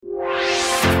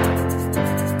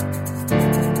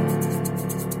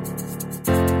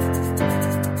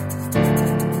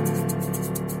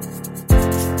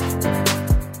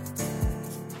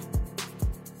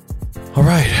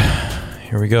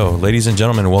go. Ladies and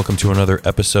gentlemen, welcome to another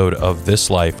episode of This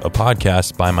Life, a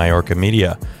podcast by Majorca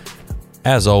Media.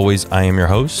 As always, I am your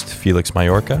host, Felix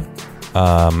Majorca.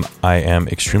 I am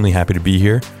extremely happy to be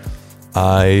here.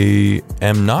 I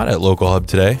am not at Local Hub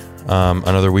today.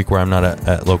 Another week where I'm not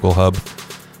at Local Hub.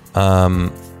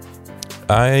 I'm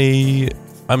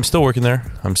still working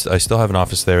there. I still have an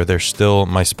office there. They're still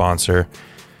my sponsor.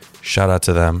 Shout out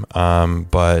to them.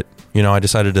 But, you know, I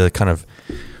decided to kind of,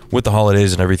 with the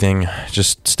holidays and everything,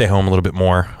 just stay home a little bit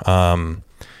more.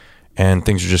 And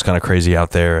things are just kind of crazy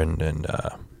out there. And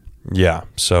yeah,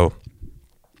 so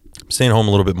I'm staying home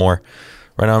a little bit more.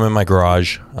 Right now I'm in my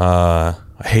garage. I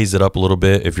hazed it up a little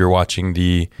bit. If you're watching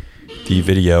the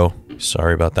video,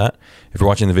 sorry about that. If you're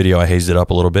watching the video, I hazed it up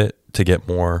a little bit to get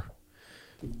a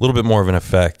little bit more of an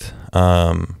effect.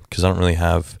 Because I don't really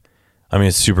have, I mean,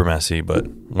 it's super messy, but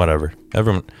whatever.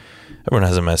 Everyone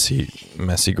has a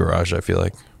messy garage, I feel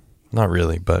like. Not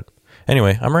really, but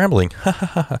anyway, I'm rambling.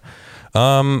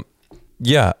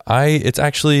 Yeah, it's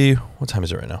actually, what time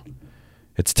is it right now?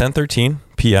 It's 10:13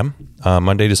 p.m.,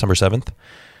 Monday, December 7th.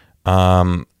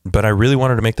 But I really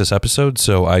wanted to make this episode,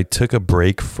 so I took a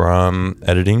break from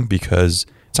editing because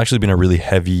it's actually been a really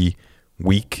heavy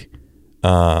week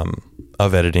of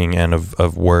editing and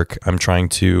of work. I'm trying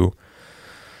to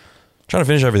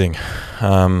finish everything.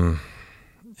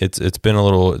 It's been a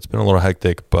little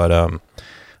hectic, but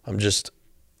I'm just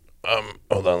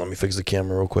hold on, let me fix the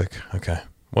camera real quick. Okay.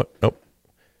 What? Nope.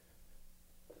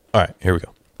 All right, here we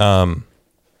go.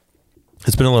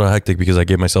 It's been a little hectic because I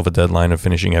gave myself a deadline of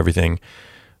finishing everything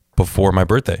before my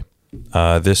birthday.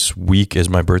 This week is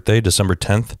my birthday, December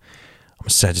 10th. I'm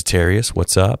a Sagittarius.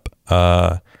 What's up?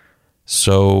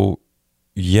 So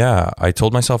yeah, I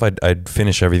told myself I'd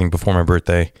finish everything before my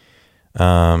birthday.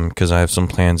 Cause I have some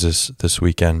plans this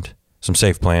weekend, some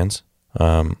safe plans.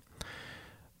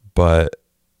 But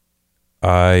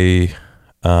I've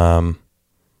been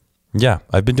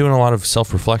doing a lot of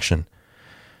self-reflection.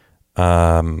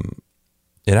 It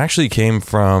actually came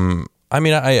from, I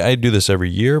mean, I do this every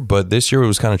year, but this year it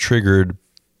was kind of triggered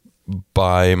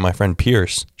by my friend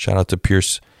Pierce. Shout out to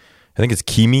Pierce. I think it's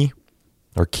Keem.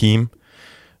 I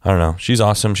don't know. She's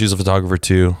awesome. She's a photographer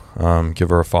too. Give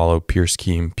her a follow. Pierce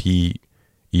Keem,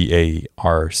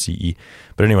 Pearce.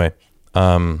 But anyway,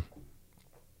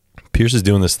 Pierce is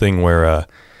doing this thing where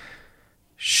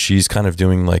she's kind of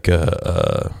doing like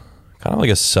a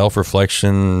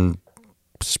self-reflection,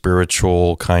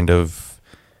 spiritual kind of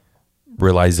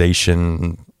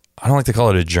realization. I don't like to call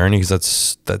it a journey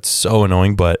because that's so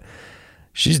annoying, but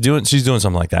she's doing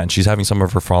something like that, and she's having some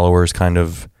of her followers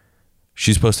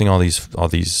she's posting all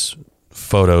these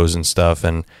photos and stuff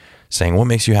and saying, what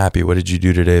makes you happy? What did you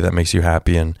do today that makes you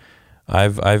happy? And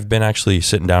I've been actually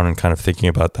sitting down and kind of thinking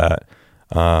about that.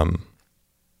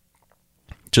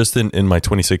 Just in my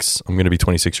 26, I'm going to be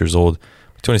 26 years old,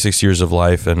 26 years of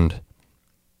life. And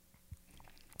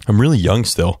I'm really young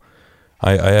still.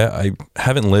 I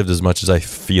haven't lived as much as I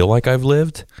feel like I've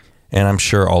lived. And I'm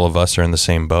sure all of us are in the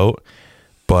same boat,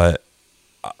 but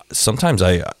sometimes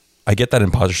I get that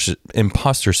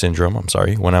imposter syndrome. I'm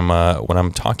sorry. When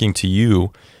I'm talking to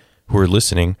you who are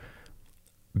listening,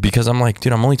 because I'm like,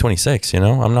 dude, I'm only 26, you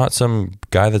know, I'm not some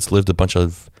guy that's lived a bunch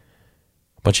of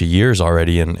years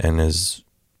already and is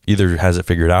either has it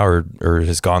figured out or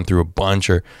has gone through a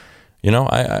bunch, or, you know,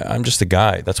 I'm just a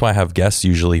guy. That's why I have guests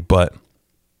usually, but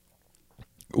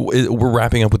we're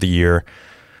wrapping up with the year.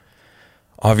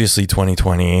 Obviously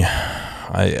 2020,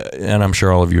 and I'm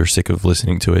sure all of you are sick of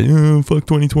listening to it. Oh, fuck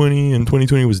 2020, and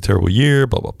 2020 was a terrible year,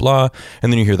 blah, blah, blah.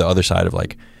 And then you hear the other side of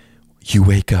like, you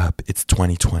wake up, it's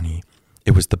 2020.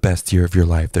 It was the best year of your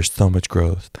life. There's so much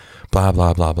growth, blah,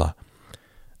 blah, blah, blah.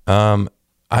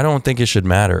 I don't think it should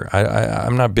matter.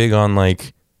 I'm not big on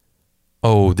like,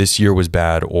 oh, this year was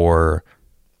bad, or,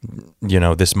 you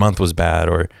know, this month was bad,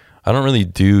 or I don't really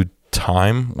do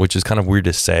time, which is kind of weird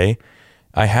to say.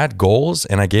 I had goals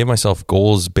and I gave myself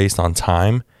goals based on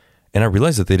time, and I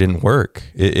realized that they didn't work.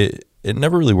 It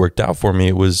never really worked out for me.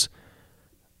 It was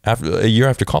a year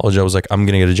after college, I was like, I'm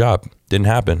going to get a job. Didn't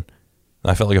happen.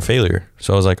 I felt like a failure.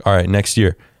 So I was like, all right, next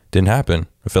year. Didn't happen.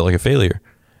 I felt like a failure.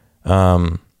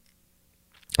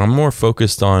 I'm more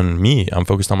focused on me. I'm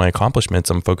focused on my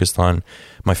accomplishments. I'm focused on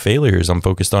my failures. I'm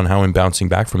focused on how I'm bouncing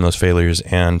back from those failures.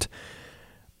 And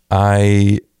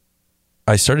I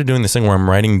started doing this thing where I'm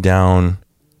writing down,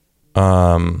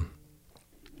 I'm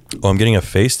getting a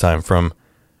FaceTime from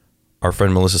our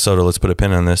friend Melissa Soto. Let's put a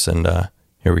pin on this, and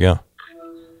here we go.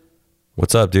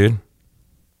 What's up, dude?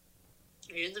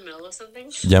 Are you in the middle of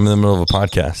something? Yeah, I'm in the middle of a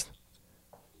podcast.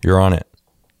 You're on it.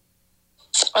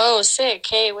 Oh, sick.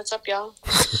 Hey, what's up, y'all?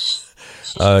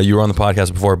 You were on the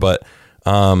podcast before, but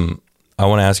I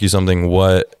want to ask you something.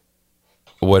 What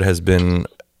has been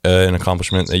an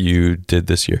accomplishment that you did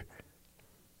this year?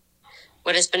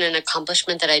 What has been an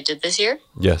accomplishment that I did this year?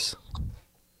 Yes.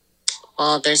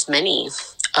 Well, there's many.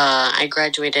 I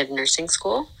graduated nursing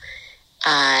school.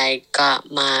 I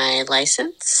got my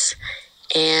license.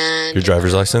 And Your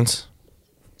driver's license?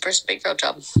 first big girl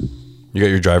job. You got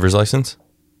your driver's license?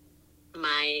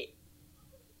 My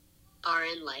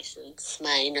RN license.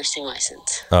 My nursing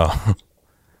license. Oh,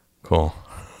 cool.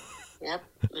 Yep.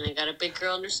 And I got a big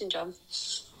girl nursing job.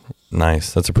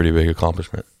 Nice. That's a pretty big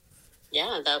accomplishment.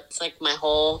 Yeah, that's like my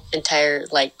whole entire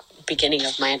beginning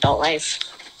of my adult life.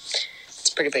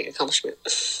 It's a pretty big accomplishment.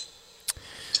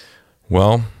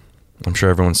 Well, I'm sure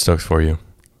everyone's stoked for you.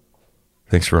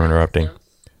 Thanks for interrupting.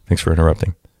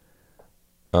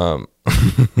 Let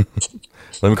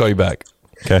me call you back.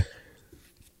 Okay.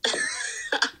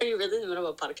 Are you really in the middle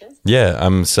of a podcast? Yeah,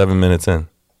 I'm 7 minutes in.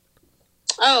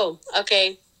 Oh,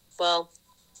 okay. Well,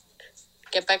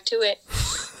 get back to it.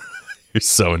 You're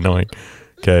so annoying.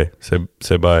 Okay,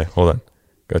 say bye. Hold on.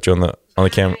 Got you on the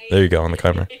camera. There you go, on the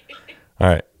camera. All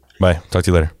right. Bye. Talk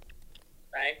to you later.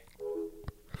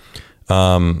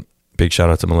 Bye. Big shout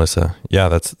out to Melissa. Yeah,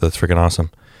 that's freaking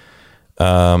awesome.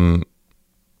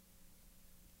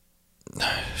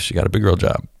 She got a big girl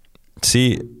job.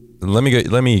 See, let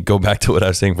me go back to what I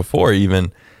was saying before.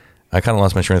 Even I kind of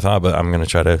lost my train of thought, but I'm gonna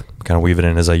try to kind of weave it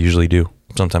in as I usually do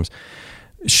sometimes.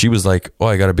 She was like, "Oh,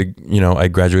 I got a big, I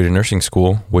graduated nursing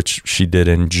school, which she did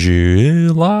in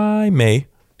May.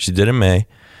 She did in May,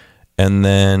 and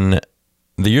then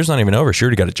the year's not even over. She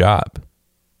already got a job,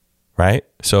 right?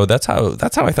 So that's how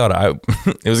I thought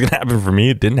it was gonna happen for me.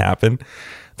 It didn't happen.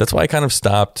 That's why I kind of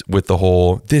stopped with the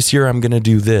whole this year I'm gonna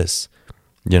do this.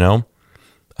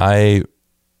 I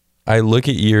look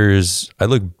at years, I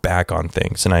look back on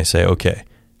things, and I say, okay,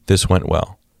 this went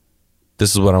well.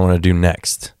 This is what I want to do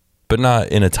next. But not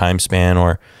in a time span,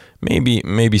 or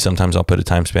maybe sometimes I'll put a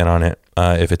time span on it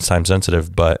if it's time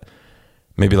sensitive, but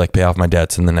maybe like pay off my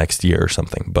debts in the next year or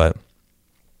something. But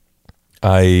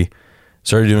I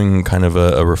started doing kind of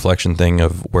a reflection thing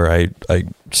of where I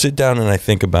sit down and I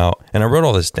think about, and I wrote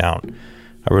all this down.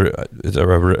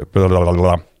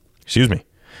 Excuse me.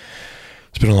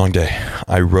 It's been a long day.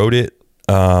 I wrote it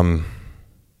in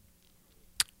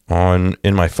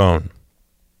my phone.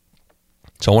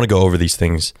 So I want to go over these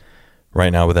things right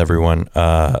now with everyone,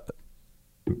 and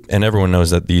everyone knows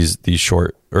that these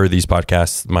short, or these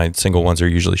podcasts, my single ones, are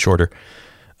usually shorter.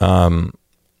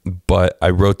 But I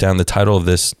wrote down, the title of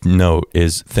this note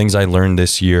is Things I Learned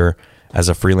This Year as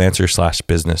a Freelancer /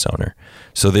 Business Owner.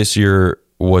 So this year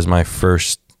was my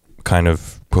first kind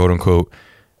of quote unquote,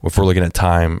 if we're looking at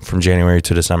time, from January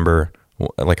to December,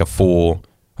 like a full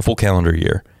calendar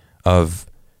year of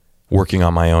working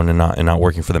on my own and not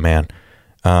working for the man.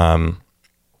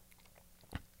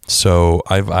 So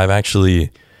I've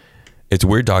actually, it's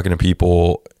weird talking to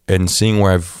people and seeing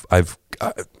where I've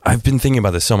been thinking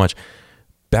about this so much.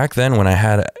 Back then, when I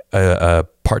had a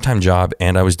part-time job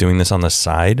and I was doing this on the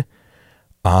side,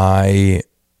 I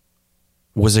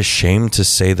was ashamed to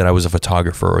say that I was a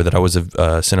photographer or that I was a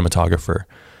cinematographer.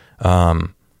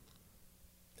 And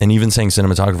even saying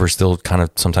cinematographer still kind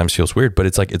of sometimes feels weird, but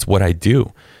it's like, it's what I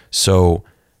do. So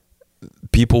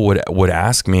people would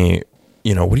ask me,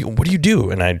 what do you do?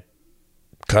 And I'd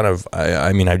kind of,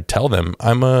 I'd tell them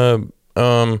I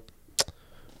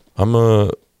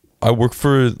work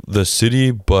for the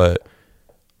city, but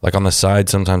like on the side,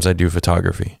 sometimes I do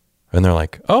photography. And they're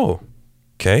like, oh,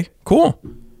 okay, cool.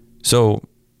 So,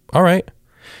 all right.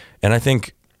 And I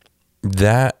think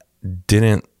that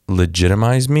didn't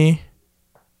legitimize me.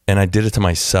 And I did it to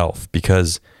myself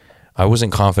because I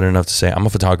wasn't confident enough to say I'm a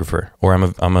photographer, or I'm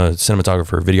a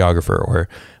cinematographer, videographer, or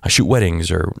I shoot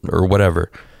weddings or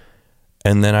whatever.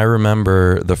 And then I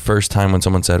remember the first time when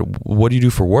someone said, what do you do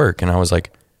for work? And I was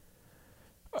like,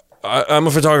 I'm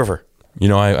a photographer.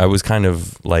 I was kind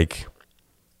of like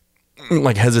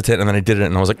hesitant, and then I did it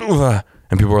and I was like, ugh.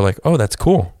 And people were like, oh, that's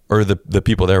cool. Or the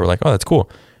people there were like, oh, that's cool.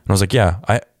 And I was like, yeah,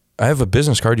 I have a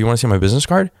business card. Do you want to see my business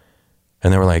card?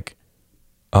 And they were like,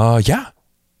 yeah.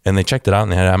 And they checked it out,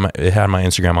 and it had my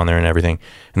Instagram on there and everything.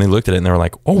 And they looked at it and they were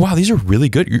like, oh, wow, these are really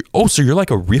good. So you're like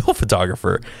a real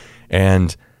photographer.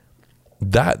 And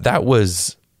that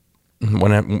was,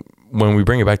 when we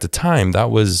bring it back to time,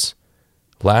 that was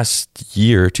last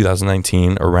year,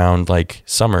 2019, around like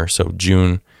summer. So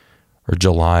June or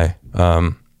July,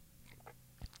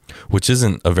 which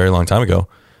isn't a very long time ago,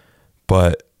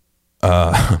 but,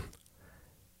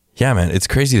 yeah, man, it's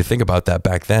crazy to think about that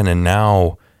back then. And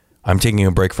now I'm taking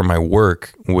a break from my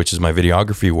work, which is my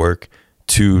videography work,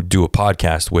 to do a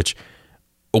podcast, which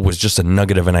was just a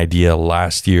nugget of an idea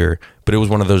last year, but it was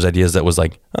one of those ideas that was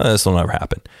like, oh, this will never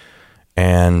happen.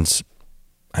 And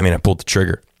I mean, I pulled the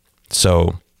trigger.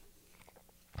 So,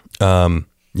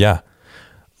 yeah,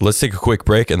 let's take a quick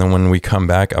break. And then when we come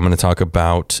back, I'm going to talk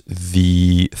about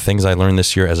the things I learned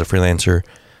this year as a freelancer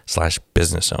 /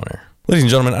 business owner. Ladies and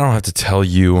gentlemen, I don't have to tell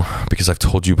you, because I've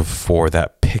told you before,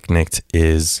 that Picnic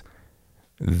is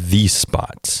the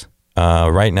spot.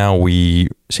 Right now,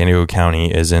 San Diego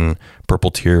County is in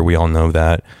purple tier. We all know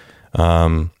that.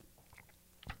 And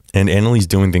Annalie's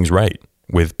doing things right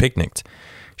with Picnic.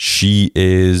 She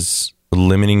is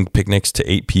limiting picnics to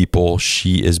 8 people.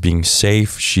 She is being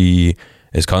safe. She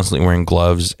is constantly wearing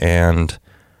gloves and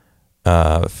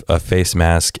a face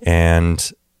mask.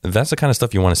 And that's the kind of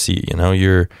stuff you want to see.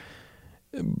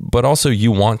 But also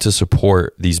you want to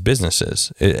support these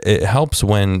businesses. It helps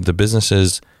when the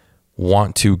businesses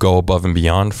want to go above and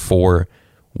beyond for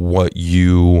what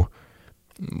you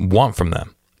want from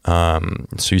them.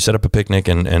 So you set up a picnic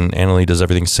and Annalie does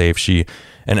everything safe.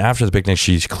 And after the picnic,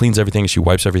 she cleans everything. She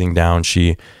wipes everything down.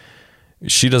 She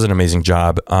does an amazing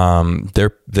job. Their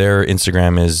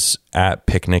Instagram is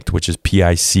 @Picnicked, which is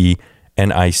PICNICKED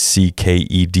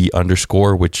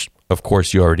 _, which of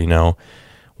course you already know.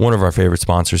 One of our favorite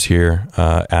sponsors here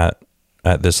at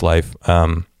This Life.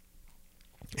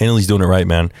 Annalie's doing it right,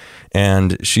 man.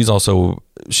 And she's a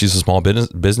small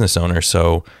business owner.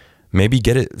 So maybe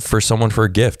get it for someone for a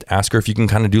gift. Ask her if you can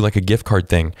kind of do like a gift card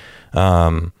thing.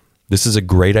 This is a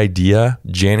great idea.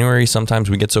 January, sometimes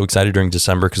we get so excited during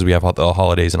December because we have all the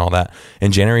holidays and all that.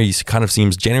 And January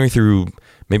through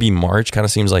maybe March kind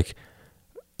of seems like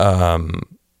a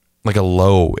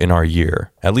low in our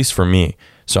year, at least for me.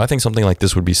 So I think something like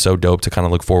this would be so dope to kind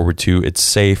of look forward to. It's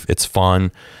safe, it's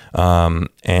fun,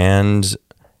 and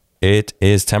it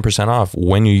is 10% off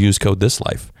when you use code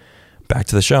ThisLife. Back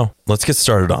to the show. Let's get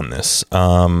started on this.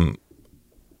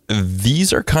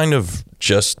 These are kind of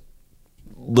just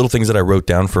little things that I wrote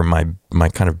down for my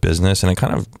kind of business, and it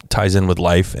kind of ties in with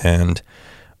life. And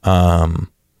I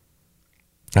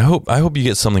hope you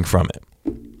get something from it.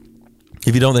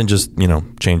 If you don't, then just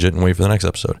change it and wait for the next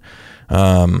episode.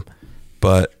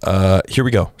 But here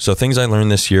we go. So things I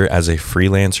learned this year as a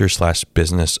freelancer /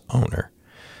 business owner.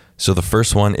 So the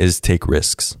first one is take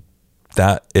risks.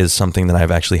 That is something that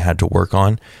I've actually had to work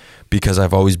on, because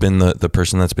I've always been the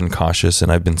person that's been cautious,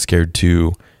 and I've been scared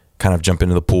to kind of jump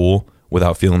into the pool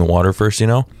without feeling the water first,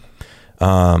 and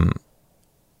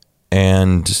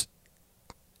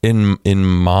in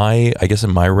my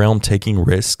realm, taking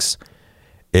risks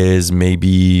is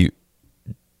maybe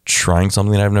trying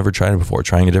something that I've never tried before,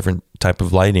 trying a different type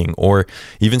of lighting, or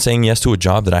even saying yes to a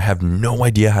job that I have no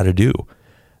idea how to do.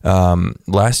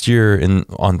 Last year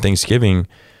on Thanksgiving,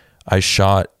 I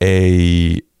shot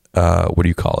a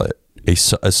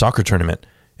soccer tournament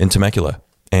in Temecula,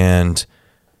 and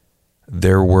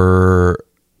there were,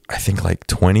 I think, like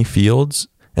 20 fields,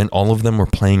 and all of them were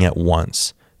playing at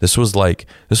once. This was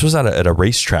at a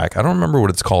racetrack. I don't remember what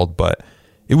it's called, but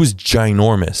it was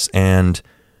ginormous. And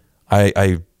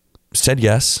I said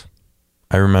yes,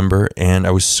 I remember, and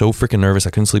I was so freaking nervous. I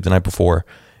couldn't sleep the night before.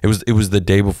 It was the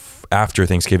day after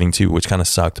Thanksgiving too, which kind of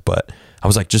sucked, but I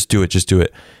was like, just do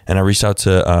it. And I reached out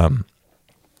to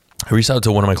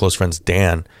one of my close friends,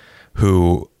 Dan,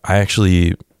 who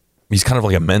he's kind of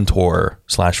like a mentor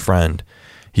 / friend.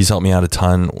 He's helped me out a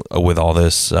ton with all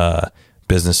this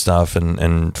business stuff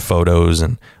and photos.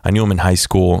 And I knew him in high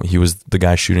school. He was the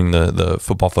guy shooting the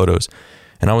football photos,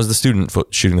 and I was the student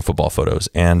shooting the football photos.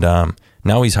 And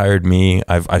now he's hired me.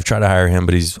 I've tried to hire him,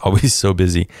 but he's always so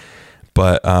busy.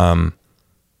 But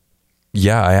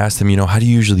yeah, I asked him, how do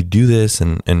you usually do this?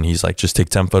 And he's like, just take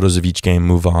 10 photos of each game,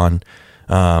 move on.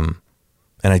 And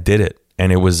I did it.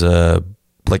 And it was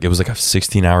like a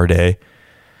 16-hour day.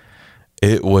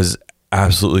 It was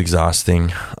absolutely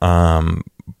exhausting.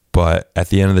 But at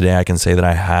the end of the day, I can say that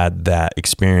I had that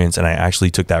experience, and I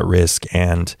actually took that risk.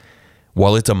 And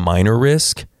while it's a minor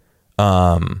risk,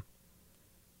 it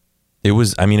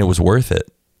was worth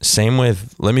it. Same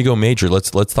with, let me go major. Let's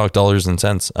talk dollars and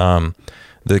cents.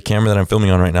 The camera that I'm filming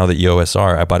on right now, the EOS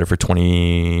R, I bought it for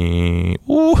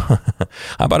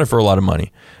I bought it for a lot of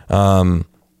money.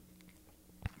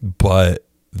 But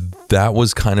that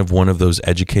was kind of one of those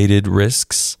educated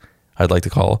risks, I'd like to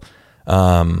call,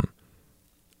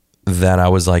 that I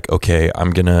was like, okay,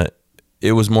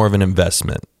 it was more of an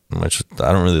investment, which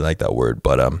I don't really like that word,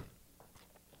 but,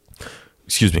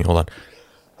 excuse me, hold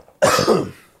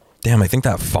on. Damn, I think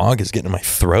that fog is getting in my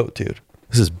throat, dude.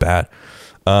 This is bad.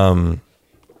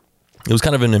 It was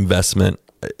kind of an investment.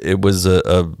 It was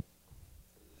an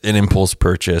impulse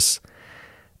purchase.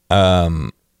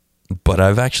 but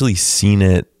I've actually seen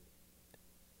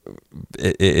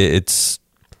it's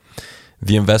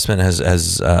the investment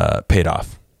has paid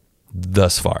off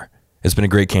thus far. It's been a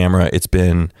great camera. It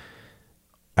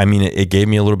gave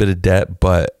me a little bit of debt,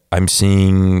 but I'm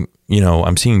seeing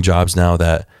jobs now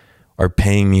that are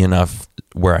paying me enough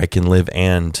where I can live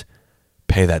and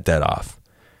pay that debt off.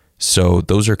 So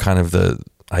those are kind of the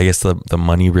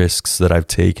money risks that I've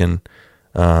taken.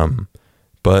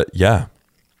 But yeah,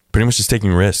 pretty much just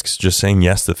taking risks, just saying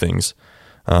yes to things.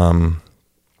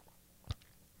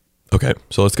 Okay,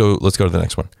 so let's go to the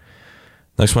next one.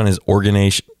 Next one is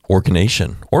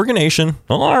organization.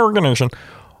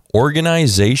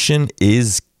 Organization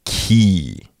is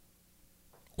key.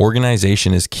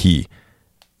 Organization is key.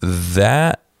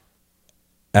 That,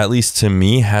 at least to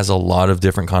me, has a lot of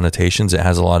different connotations. It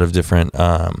has a lot of different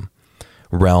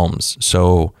realms.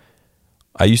 So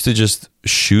I used to just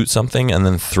shoot something and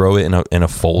then throw it in a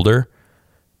folder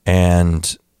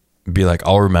and be like,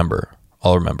 I'll remember.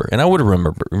 And I would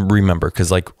remember because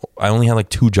like I only had like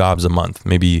 2 jobs a month,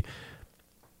 maybe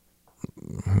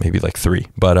like 3,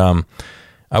 but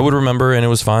I would remember and it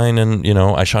was fine. And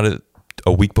I shot it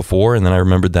a week before and then I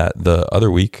remembered that the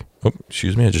other week. Oh,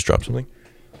 excuse me, I just dropped something.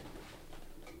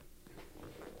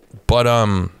 But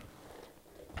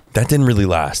that didn't really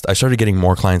last. I started getting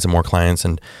more clients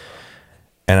and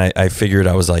I figured,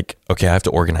 I was like, okay, I have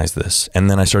to organize this. And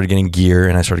then I started getting gear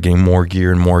and I started getting more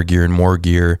gear,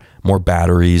 more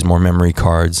batteries, more memory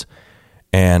cards.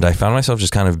 And I found myself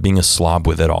just kind of being a slob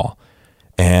with it all.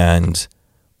 And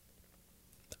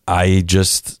I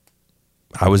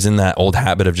was in that old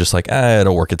habit of just like,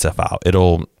 it'll work itself out.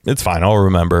 It's fine. I'll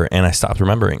remember. And I stopped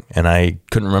remembering and I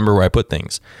couldn't remember where I put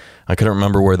things. I couldn't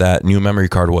remember where that new memory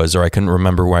card was, or I couldn't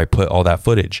remember where I put all that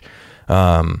footage.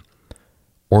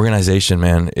 Organization,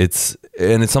 man, it's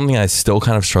something I still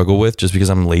kind of struggle with just because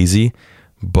I'm lazy,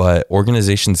 but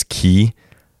organization's key.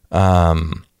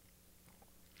 And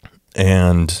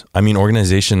I mean,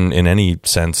 organization in any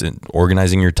sense,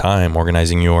 organizing your time,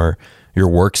 organizing your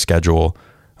work schedule.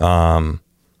 I'm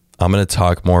going to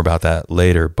talk more about that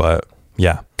later, but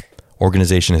yeah,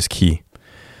 organization is key.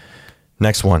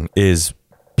 Next one is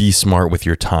be smart with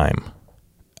your time.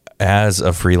 As a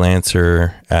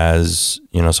freelancer, as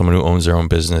someone who owns their own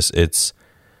business, it's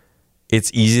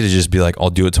easy to just be like, I'll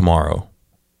do it tomorrow.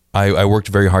 I worked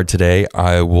very hard today.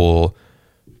 I will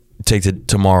take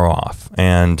tomorrow off.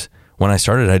 And when I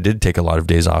started, I did take a lot of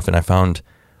days off, and I found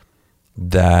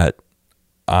that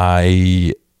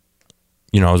I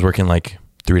was working like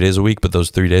 3 days a week, but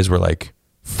those 3 days were like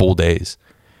full days,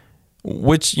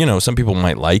 which, some people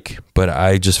might like, but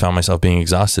I just found myself being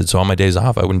exhausted. So on my days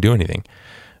off, I wouldn't do anything.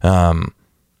 Not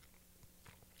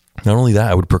only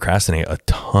that, I would procrastinate a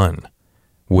ton,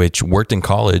 which worked in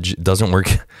college, doesn't work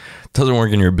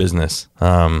in your business.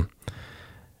 And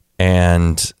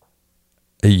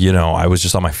I was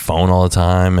just on my phone all the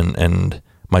time, and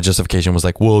my justification was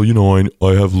like, well,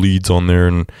 I have leads on there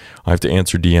and I have to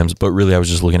answer DMs, but really I was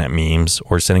just looking at memes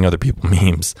or sending other people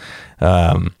memes.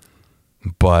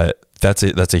 But that's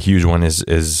a huge one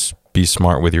is be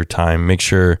smart with your time. Make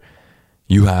sure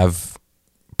you have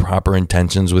proper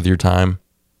intentions with your time.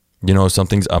 If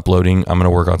something's uploading, I'm going to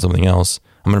work on something else.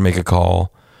 I'm going to make a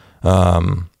call.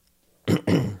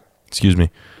 Excuse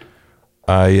me.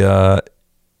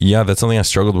 That's something I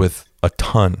struggled with a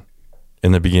ton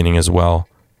in the beginning as well.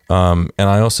 And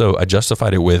I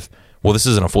justified it with, well, this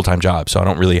isn't a full-time job, so I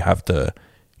don't really have to,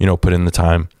 put in the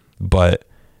time. But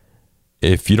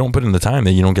if you don't put in the time,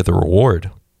 then you don't get the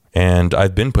reward. And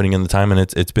I've been putting in the time, and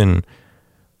it's been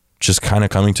just kind of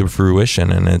coming to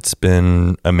fruition, and it's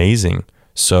been amazing.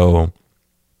 So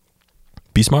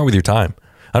be smart with your time.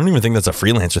 I don't even think that's a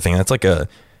freelancer thing. That's like an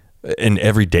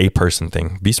everyday person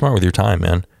thing. Be smart with your time,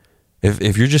 man.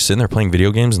 If you're just sitting there playing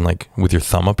video games and like with your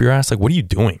thumb up your ass, like what are you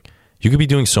doing? You could be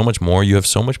doing so much more. You have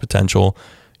so much potential.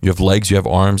 You have legs, you have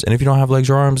arms. And if you don't have legs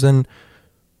or arms, then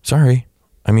sorry.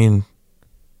 I mean,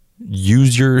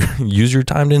 use your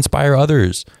time to inspire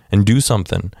others and do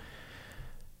something.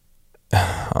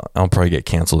 I'll probably get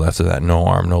canceled after that no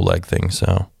arm, no leg thing.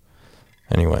 So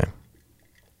anyway,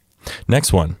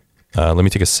 next one. Let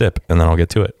me take a sip and then I'll get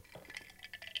to it.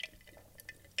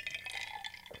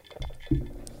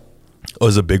 Oh,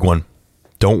 this is a big one.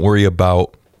 Don't worry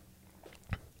about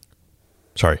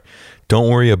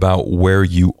where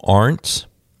you aren't,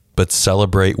 but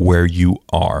celebrate where you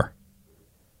are.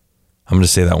 I'm going to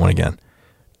say that one again.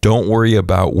 Don't worry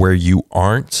about where you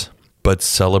aren't, but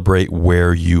celebrate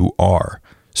where you are.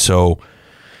 So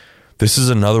this is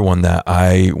another one that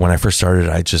when I first started,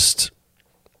 I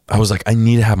was like, I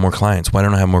need to have more clients. Why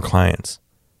don't I have more clients?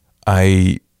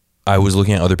 I was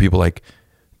looking at other people like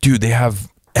dude, they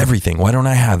have everything. Why don't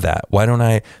I have that?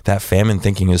 That famine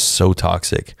thinking is so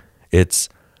toxic.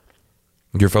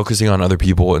 You're focusing on other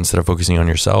people instead of focusing on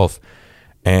yourself.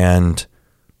 And,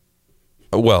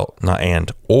 well,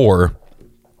 or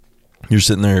you're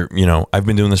sitting there, I've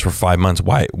been doing this for 5 months.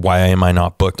 Why am I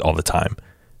not booked all the time?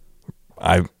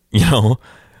 As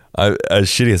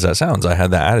shitty as that sounds, I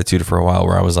had that attitude for a while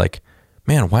where I was like,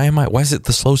 man, why is it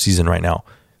the slow season right now?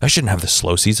 I shouldn't have the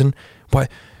slow season. Why,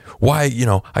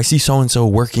 I see so-and-so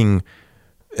working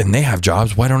and they have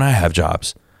jobs. Why don't I have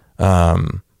jobs?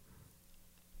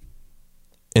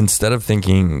 Instead of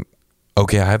thinking,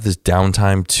 okay, I have this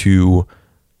downtime to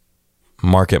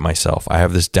market myself. I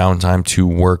have this downtime to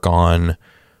work on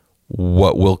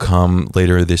what will come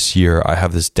later this year. I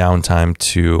have this downtime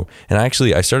to, and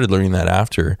I started learning that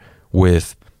after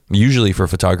with, usually for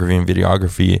photography and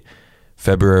videography,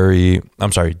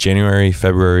 January,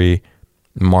 February,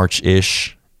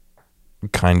 March-ish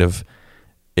kind of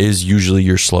is usually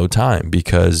your slow time,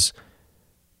 because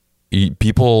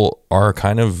people are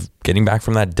kind of getting back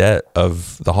from that debt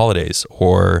of the holidays,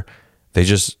 or they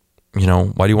just, why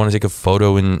do you want to take a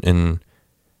photo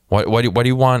why do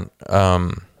you want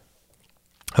a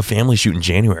family shoot in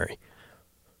January?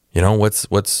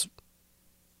 What's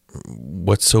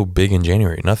so big in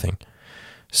January? Nothing.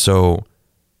 So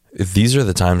these are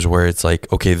the times where it's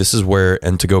like, okay, this is where,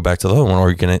 and to go back to the other one,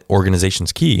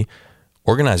 organization's key.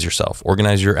 Organize yourself,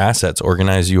 organize your assets,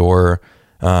 organize your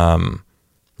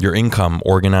income,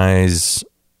 organize,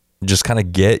 just kind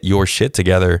of get your shit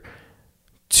together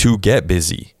to get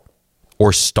busy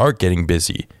or start getting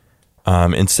busy.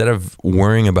 Instead of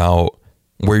worrying about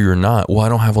where you're not. Well, I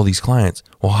don't have all these clients.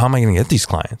 Well, how am I going to get these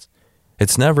clients?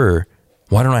 It's never,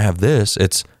 why don't I have this?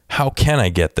 It's, how can I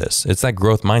get this? It's that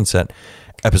growth mindset.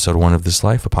 Episode 1 of This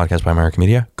Life, a podcast by American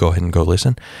Media. Go ahead and go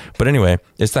listen. But anyway,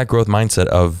 it's that growth mindset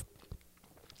of,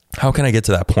 how can I get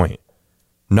to that point?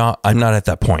 I'm not at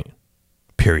that point,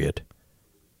 period.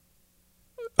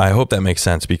 I hope that makes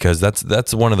sense, because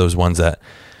that's one of those ones that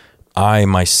I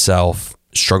myself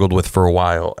struggled with for a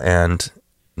while. And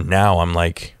now I'm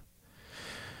like,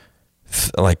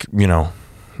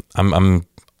 I'm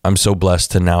so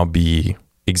blessed to now be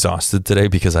exhausted today,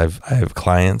 because I have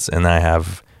clients and I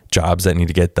have jobs that need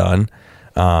to get done.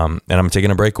 And I'm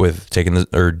taking a break with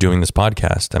doing this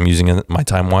podcast. I'm using my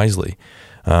time wisely.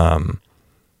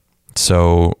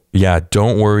 So yeah,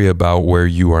 don't worry about where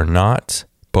you are not,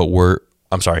 don't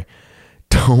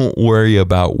worry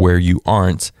about where you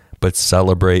aren't, but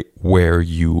celebrate where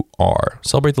you are.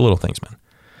 Celebrate the little things, man.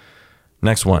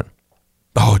 Next one.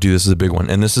 Oh, dude, this is a big one.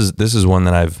 And this is one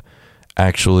that I've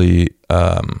actually,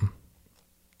 I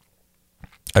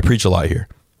preach a lot here,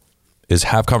 is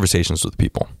have conversations with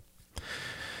people.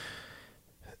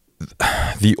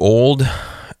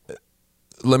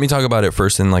 Let me talk about it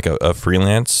first in like a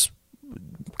freelance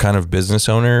kind of business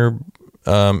owner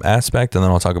aspect, and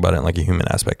then I'll talk about it in like a human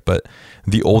aspect. But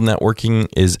the old networking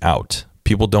is out.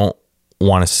 People don't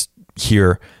want to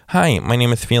hear, "Hi, my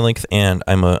name is Felix, and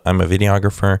I'm a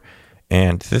videographer,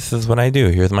 and this is what I do.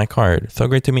 Here's my card. So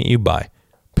great to meet you. Bye."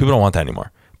 People don't want that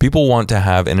anymore. People want to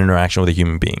have an interaction with a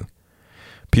human being.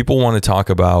 People want to talk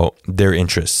about their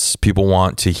interests. People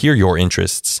want to hear your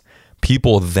interests.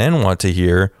 People then want to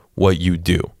hear what you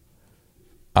do.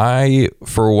 I,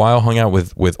 for a while, hung out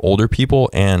with older people,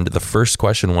 and the first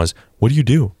question was, "What do you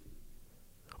do?"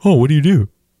 "Oh, what do you do?"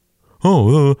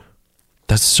 "Oh,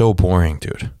 that's so boring,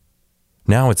 dude."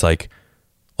 Now it's like,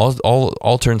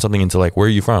 I'll turn something into like, "Where are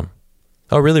you from?"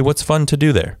 "Oh, really? What's fun to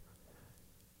do there?"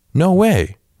 "No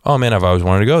way." "Oh man, I've always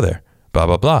wanted to go there." Blah,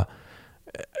 blah, blah.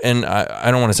 And I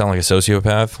don't want to sound like a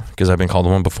sociopath, because I've been called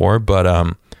one before,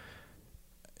 but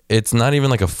it's not even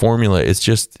like a formula. It's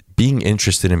just being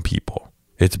interested in people.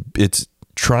 It's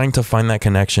trying to find that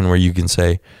connection where you can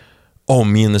say, "Oh,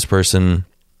 me and this person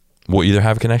will either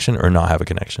have a connection or not have a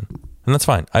connection." And that's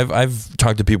fine. I've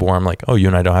talked to people where I'm like, "Oh, you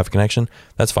and I don't have a connection."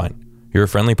 That's fine. You're a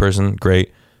friendly person.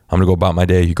 Great. I'm going to go about my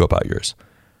day. You go about yours.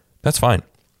 That's fine.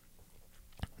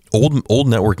 Old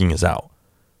networking is out.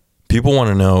 People want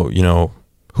to know,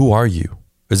 who are you?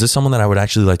 Is this someone that I would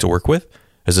actually like to work with?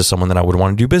 Is this someone that I would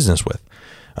want to do business with?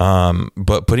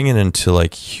 But putting it into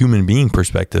like human being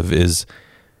perspective is,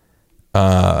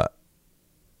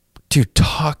 dude,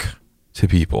 talk to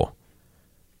people.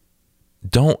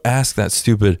 Don't ask that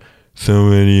stupid, "So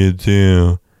what do you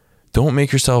do?" Don't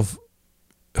make yourself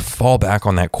fall back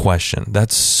on that question.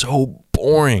 That's so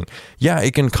boring. Yeah,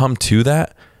 it can come to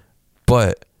that,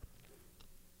 but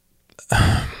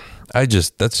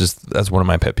that's one of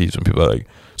my pet peeves when people are like,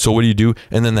 "So what do you do?"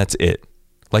 And then that's it.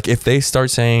 Like if they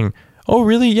start saying, oh,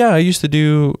 really? Yeah, I used to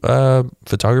do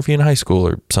photography in high school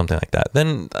or something like that.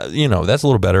 Then, that's a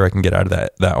little better. I can get out of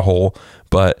that hole.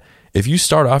 But if you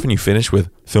start off and you finish with,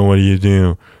 so what do you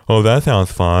do? Oh, that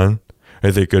sounds fun.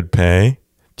 Is it good pay?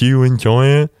 Do you enjoy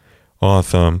it?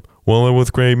 Awesome. Well, it was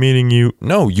great meeting you.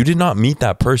 No, you did not meet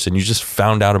that person. You just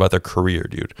found out about their career,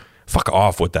 dude. Fuck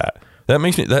off with that. That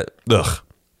makes me, ugh.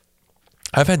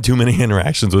 I've had too many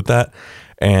interactions with that,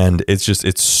 and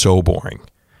it's so boring.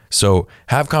 So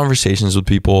have conversations with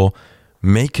people,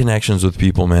 make connections with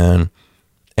people, man.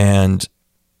 And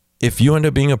if you end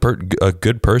up being a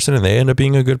good person and they end up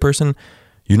being a good person,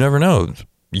 you never know.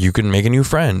 You can make a new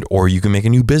friend, or you can make a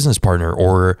new business partner,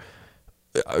 or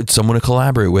someone to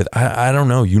collaborate with. I don't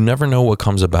know. You never know what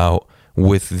comes about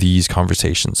with these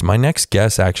conversations. My next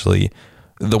guest, actually,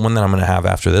 the one that I'm going to have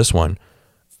after this one,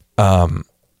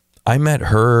 I met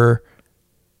her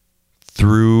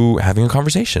through having a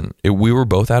conversation. We were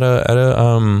both at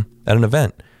an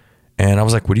event, and I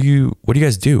was like, what do you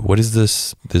guys do? What is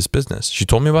this business? She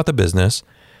told me about the business,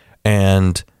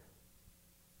 and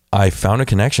I found a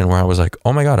connection where I was like,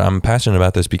 oh my God, I'm passionate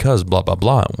about this because blah, blah,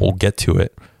 blah. We'll get to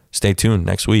it. Stay tuned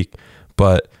next week.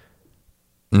 But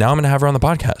now I'm going to have her on the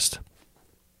podcast.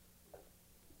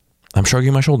 I'm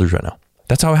shrugging my shoulders right now.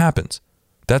 That's how it happens.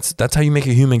 That's how you make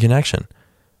a human connection.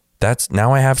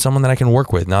 Now I have someone that I can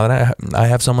work with. Now that I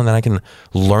have someone that I can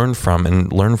learn from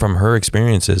and learn from her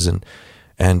experiences,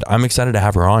 and I'm excited to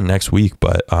have her on next week.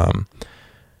 But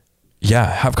yeah,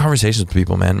 have conversations with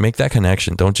people, man. Make that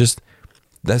connection. Don't just,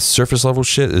 that surface level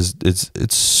shit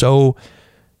it's so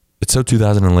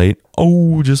 2008.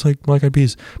 Oh, just like Black Eyed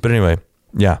Peas. But anyway,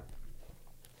 yeah.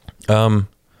 I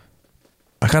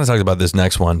kind of talked about this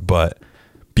next one, but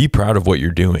be proud of what you're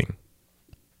doing.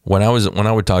 When I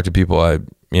would talk to people, I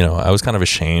was kind of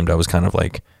ashamed. I was kind of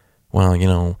like, well,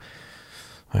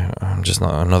 I'm just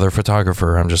not another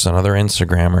photographer. I'm just another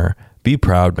Instagrammer. Be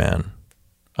proud, man.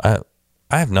 I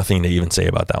have nothing to even say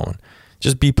about that one.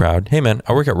 Just be proud. Hey, man,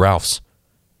 I work at Ralph's.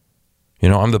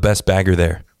 I'm the best bagger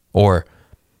there. Or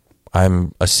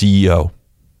I'm a CEO.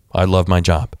 I love my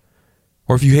job.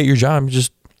 Or if you hate your job,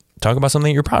 just talk about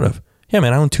something you're proud of. Yeah,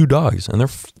 man, I own 2 dogs, and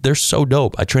they're so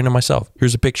dope. I trained them myself.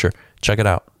 Here's a picture. Check it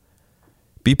out.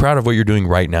 Be proud of what you're doing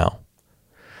right now.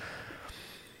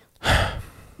 I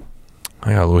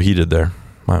got a little heated there.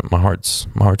 My heart's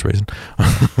racing.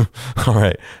 All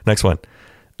right, next one.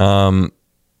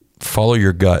 Follow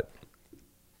your gut.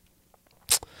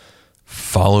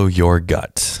 Follow your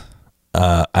gut.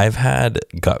 I've had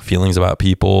gut feelings about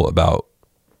people, about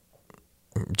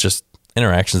just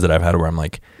interactions that I've had where I'm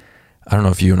like, I don't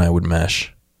know if you and I would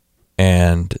mesh.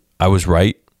 And I was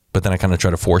right, but then I kind of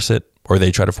try to force it, or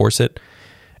they try to force it,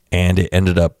 and it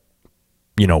ended up,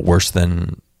 worse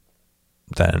than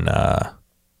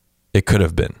it could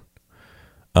have been.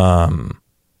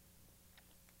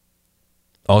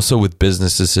 Also with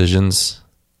business decisions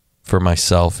for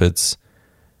myself,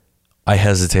 I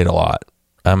hesitate a lot.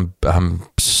 I'm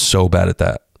so bad at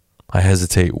that. I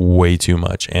hesitate way too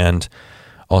much, and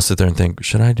I'll sit there and think,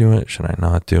 should I do it? Should I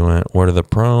not do it? What are the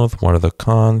pros? What are the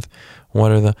cons? I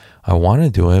want to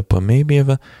do it, but maybe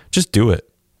just do it.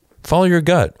 Follow your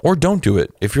gut, or don't do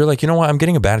it. If you're like, you know what, I'm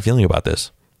getting a bad feeling about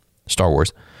this, Star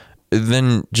Wars,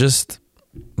 then just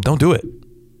don't do it.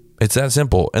 It's that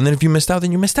simple. And then if you missed out,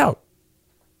 then you missed out.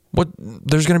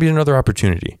 There's going to be another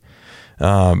opportunity.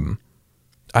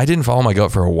 I didn't follow my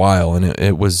gut for a while, and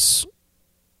it was,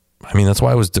 that's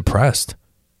why I was depressed,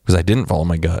 because I didn't follow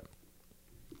my gut.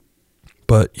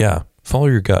 But yeah, follow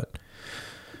your gut.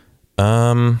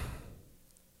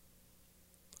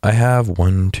 I have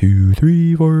 1, 2,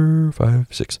 3, 4, 5,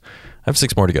 6. I have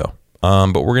 6 more to go.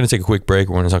 But we're going to take a quick break.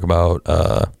 We're going to talk about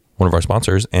one of our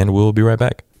sponsors, and we'll be right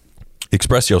back.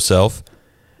 Express Yourself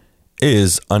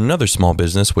is another small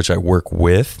business which I work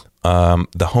with. The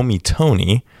homie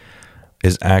Tony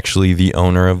is actually the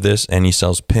owner of this, and he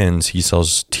sells pins, he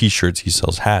sells t-shirts, he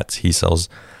sells hats, he sells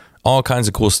all kinds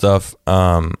of cool stuff.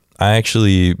 I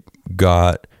actually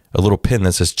got a little pin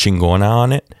that says Chingona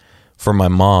on it for my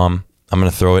mom. I'm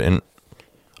going to throw it in.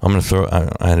 I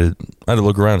had to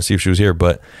look around to see if she was here,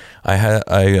 but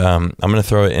I'm going to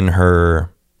throw it in her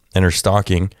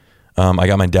stocking. I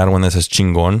got my dad one that says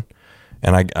Chingon,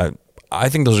 and I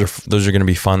think those are going to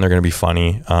be fun. They're going to be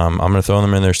funny. I'm going to throw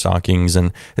them in their stockings,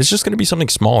 and it's just going to be something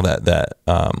small that they're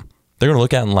going to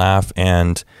look at and laugh.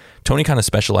 And Tony kind of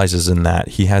specializes in that.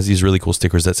 He has these really cool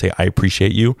stickers that say, I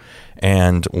appreciate you.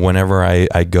 And whenever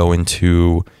I go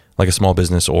into like a small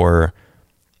business, or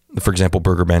for example,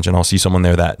 Burger Bench, and I'll see someone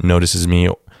there that notices me,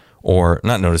 or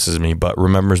not notices me, but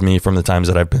remembers me from the times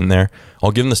that I've been there,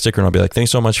 I'll give them the sticker and I'll be like,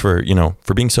 thanks so much for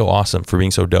being so awesome, for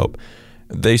being so dope.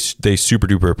 they super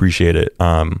duper appreciate it.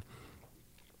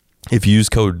 If you use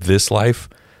code THISLIFE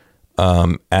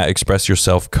at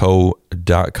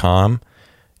expressyourselfco.com,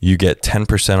 you get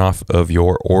 10% off of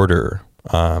your order.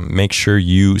 Make sure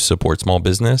you support small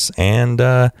business and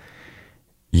get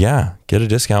a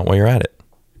discount while you're at it.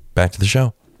 Back to the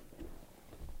show.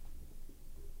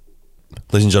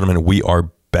 Ladies and gentlemen, we are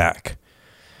back.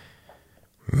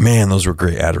 Man, those were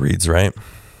great ad reads, right?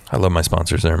 I love my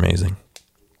sponsors. They're amazing.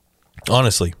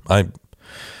 Honestly, I'm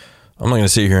not going to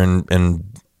sit here and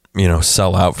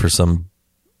sell out for some.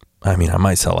 I mean, I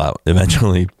might sell out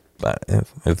eventually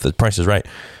if the price is right.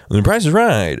 When the price is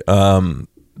right.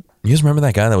 You guys remember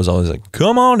that guy that was always like,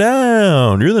 "Come on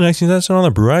down, you're the next contestant on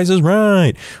The Price is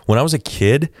Right." When I was a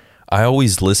kid, I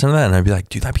always listened to that and I'd be like,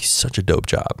 dude, that'd be such a dope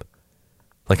job.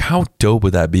 Like, how dope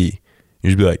would that be?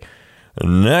 You'd be like,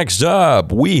 next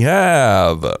up, we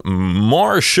have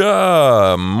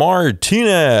Marsha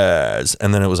Martinez.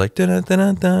 And then it was like, and then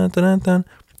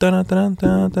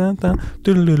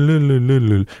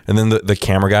the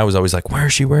camera guy was always like, where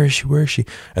is she? Where is she? Where is she?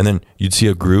 And then you'd see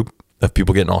a group of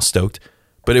people getting all stoked,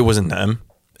 but it wasn't them.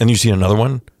 And you see another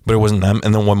one, but it wasn't them.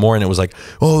 And then one more, and it was like,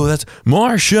 oh, that's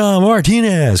Marsha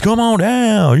Martinez. Come on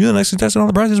down. You're the next contestant on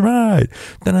The Price is Right.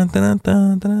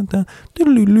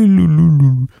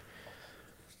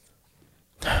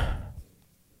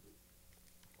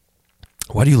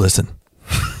 Why do you listen?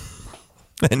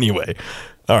 Anyway,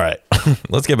 all right.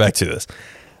 Let's get back to this.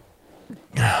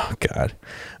 Oh, God.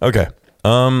 Okay.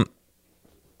 I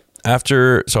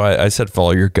said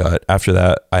follow your gut. After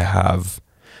that, I have...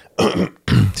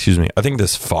 excuse me. I think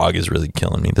this fog is really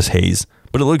killing me, this haze,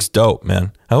 but it looks dope,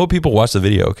 man. I hope people watch the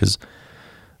video because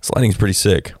this lighting's pretty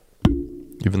sick,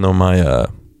 even though my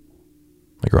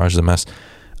garage is a mess.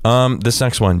 This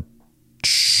next one,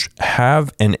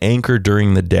 have an anchor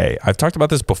during the day. I've talked about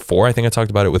this before. I think I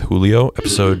talked about it with Julio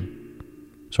episode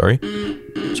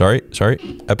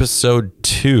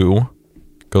 2.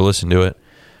 Go listen to it.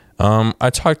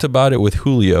 I talked about it with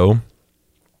Julio.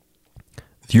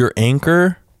 Your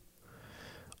anchor,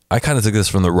 I kind of took this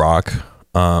from The Rock.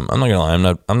 I'm not gonna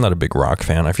lie, I'm not a big Rock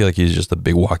fan. I feel like he's just a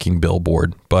big walking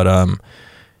billboard. But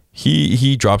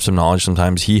he drops some knowledge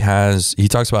sometimes. He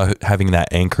talks about having that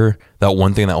anchor, that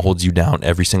one thing that holds you down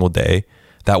every single day,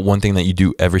 that one thing that you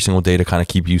do every single day to kind of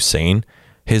keep you sane.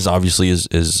 His obviously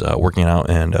is working out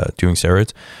and doing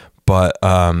steroids, but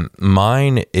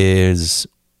mine is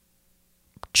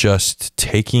just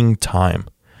taking time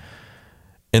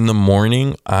in the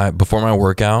morning before my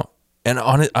workout. And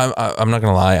on it, I'm not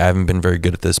gonna lie, I haven't been very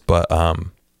good at this, but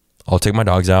I'll take my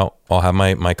dogs out. I'll have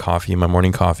my coffee, my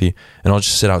morning coffee, and I'll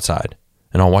just sit outside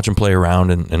and I'll watch them play around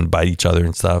and bite each other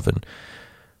and stuff. And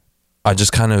I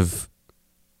just kind of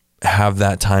have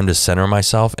that time to center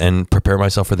myself and prepare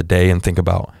myself for the day and think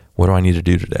about, what do I need to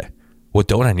do today? What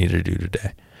don't I need to do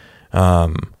today?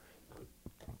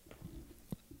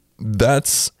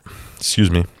 That's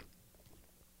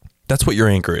what your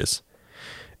anchor is.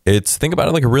 Think about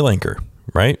it like a real anchor,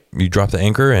 right? You drop the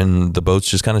anchor and the boat's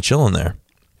just kind of chilling there.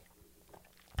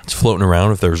 It's floating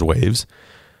around if there's waves.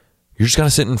 You're just kind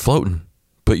of sitting floating,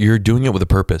 but you're doing it with a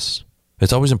purpose.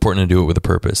 It's always important to do it with a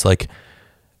purpose. Like,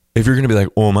 if you're going to be like,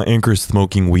 oh, my anchor is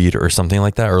smoking weed or something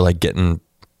like that, or like getting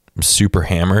super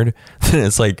hammered, then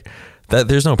it's like that.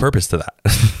 There's no purpose to that.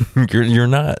 you're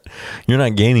not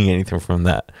gaining anything from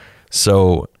that.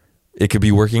 So it could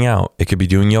be working out. It could be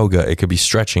doing yoga. It could be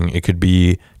stretching. It could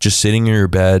be just sitting in your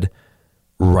bed,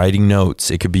 writing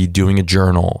notes. It could be doing a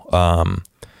journal.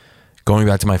 Going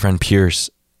back to my friend Pierce,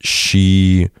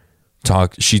 her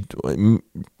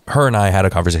and I had a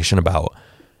conversation about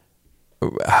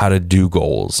how to do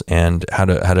goals and how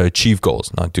to achieve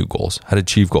goals, not do goals, how to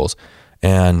achieve goals.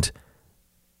 And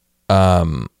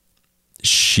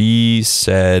she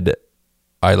said,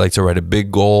 I like to write a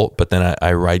big goal, but then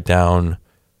I write down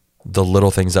the little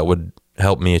things that would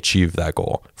help me achieve that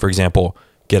goal. For example,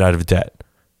 get out of debt.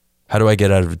 How do I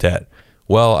get out of debt?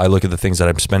 Well, I look at the things that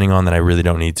I'm spending on that I really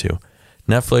don't need to.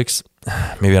 Netflix,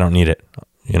 maybe I don't need it,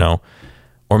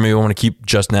 or maybe I want to keep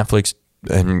just Netflix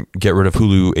and get rid of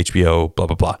Hulu, HBO, blah,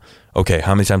 blah, blah. Okay,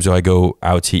 how many times do I go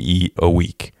out to eat a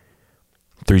week?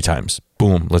 3 times.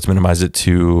 Boom. Let's minimize it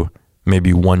to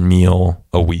maybe 1 meal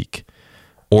a week,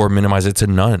 or minimize it to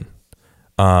none.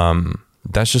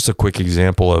 That's just a quick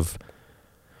example of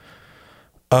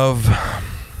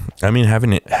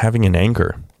having an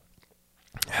anchor,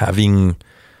 having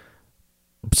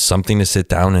something to sit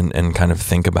down and kind of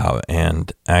think about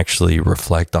and actually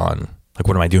reflect on. Like,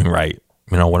 what am I doing right?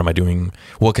 What am I doing?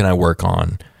 What can I work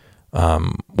on?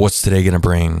 What's today going to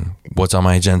bring? What's on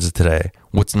my agenda today?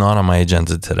 What's not on my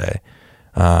agenda today?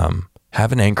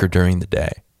 Have an anchor during the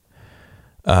day.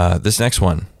 This next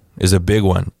one is a big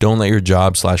one. Don't let your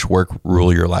job/work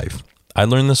rule your life. I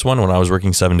learned this one when I was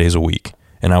working 7 days a week,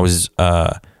 and I was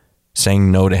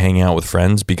saying no to hanging out with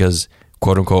friends because,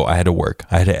 quote unquote, I had to work.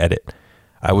 I had to edit.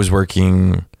 I was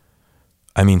working,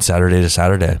 Saturday to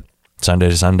Saturday, Sunday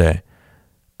to Sunday.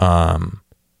 And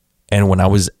when I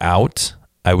was out,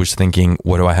 I was thinking,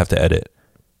 what do I have to edit?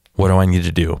 What do I need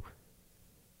to do?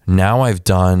 Now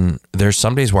there's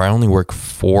some days where I only work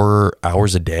 4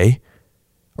 hours a day,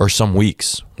 or some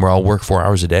weeks where I'll work 4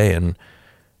 hours a day and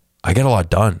I get a lot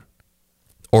done.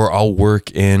 Or I'll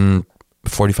work in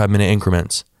 45-minute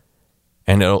increments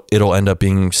and it'll end up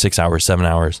being 6 hours, 7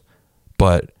 hours,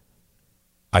 but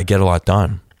I get a lot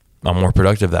done. I'm more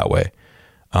productive that way.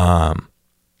 And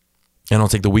I'll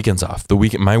take the weekends off.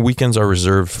 My weekends are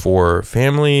reserved for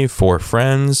family, for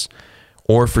friends,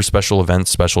 or for special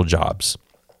events, special jobs.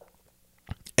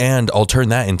 And I'll turn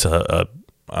that into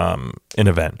an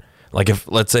event. Like if,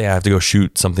 let's say I have to go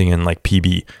shoot something in like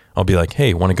PB, I'll be like,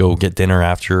 hey, want to go get dinner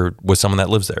after with someone that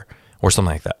lives there or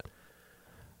something like that.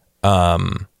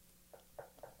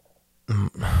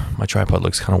 My tripod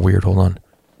looks kind of weird. Hold on.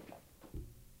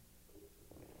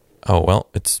 Oh, well,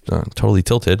 it's totally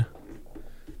tilted.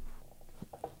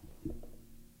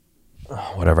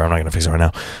 Whatever. I'm not going to fix it right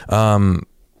now.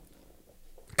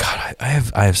 God, I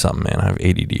have something, man. I have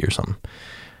ADD or something.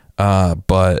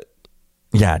 But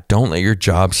yeah, don't let your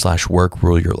job/work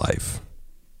rule your life.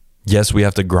 Yes, we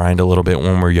have to grind a little bit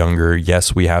when we're younger.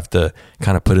 Yes, we have to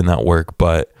kind of put in that work,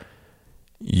 but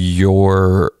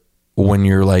when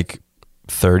you're like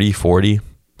 30, 40,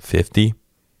 50,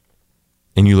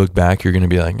 and you look back, you're going to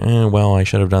be like, well, I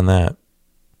should have done that.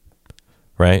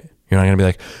 Right? You're not going to be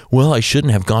like, well, I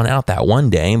shouldn't have gone out that one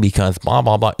day because blah,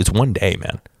 blah, blah. It's one day,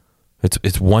 man.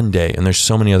 It's one day. And there's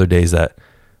so many other days that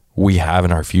we have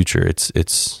in our future.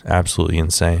 It's absolutely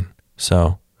insane.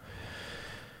 So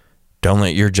don't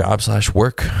let your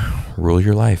job/work rule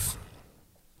your life.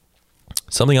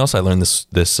 Something else I learned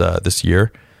this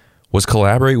year was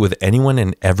collaborate with anyone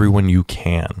and everyone you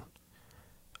can.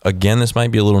 Again, this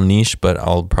might be a little niche, but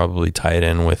I'll probably tie it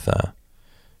in with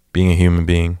being a human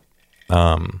being.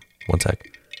 One sec.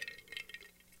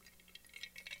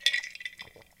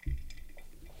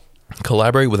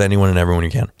 Collaborate with anyone and everyone you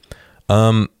can.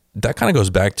 That kind of goes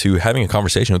back to having a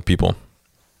conversation with people.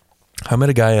 I met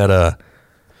a guy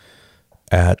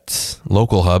at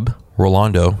Local Hub,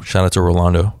 Rolando. Shout out to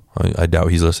Rolando. I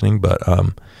doubt he's listening, but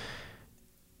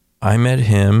I met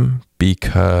him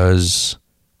because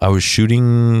I was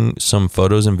shooting some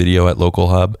photos and video at Local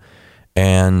Hub,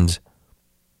 and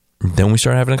then we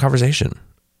started having a conversation.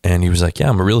 And he was like, "Yeah,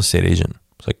 I'm a real estate agent." I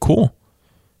was like, "Cool."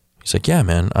 He's like, "Yeah,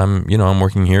 man, I'm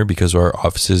working here because our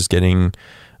office is getting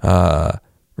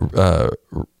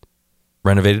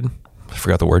renovated." I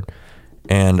forgot the word.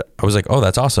 And I was like, "Oh,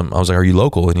 that's awesome." I was like, "Are you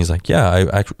local?" And he's like,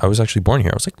 "Yeah, I was actually born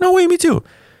here." I was like, "No way, me too."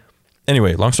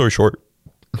 Anyway, long story short,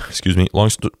 long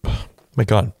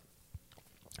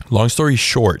story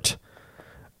short,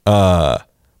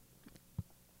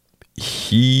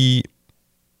 he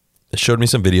showed me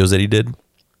some videos that he did,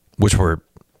 which were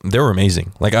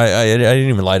amazing. Like I didn't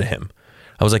even lie to him.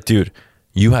 I was like, "Dude,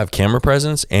 you have camera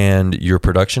presence and your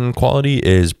production quality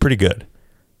is pretty good."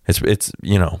 It's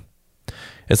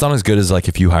it's not as good as like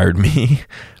if you hired me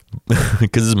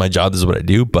because this is my job, this is what I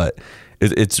do, but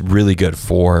it's really good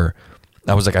for.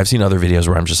 I was like, I've seen other videos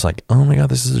where I'm just like, oh my God,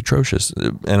 this is atrocious.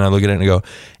 And I look at it and I go,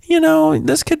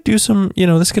 this could do some,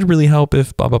 this could really help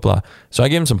if blah, blah, blah. So I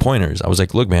gave him some pointers. I was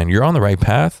like, look, man, you're on the right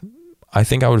path. I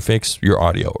think I would fix your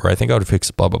audio, or I think I would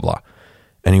fix blah, blah, blah.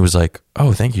 And he was like,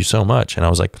 oh, thank you so much. And I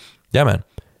was like, yeah, man,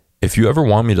 if you ever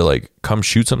want me to like come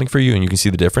shoot something for you and you can see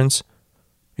the difference,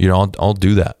 I'll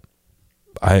do that.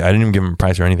 I didn't even give him a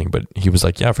price or anything, but he was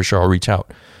like, yeah, for sure, I'll reach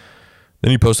out.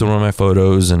 Then he posted one of my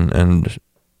photos and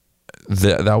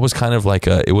that was kind of like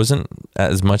it wasn't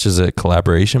as much as a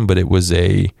collaboration, but it was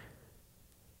this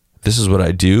is what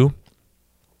I do.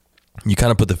 You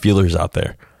kind of put the feelers out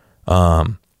there.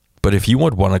 But if you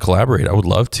would want to collaborate, I would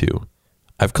love to.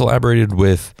 I've collaborated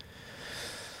with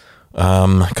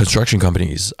construction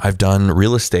companies. I've done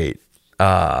real estate.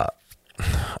 I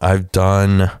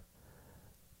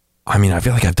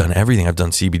feel like I've done everything. I've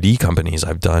done CBD companies.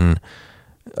 I've done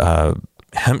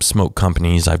hemp smoke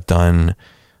companies. I've done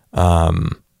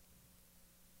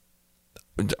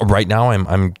right now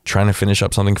I'm trying to finish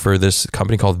up something for this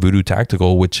company called Voodoo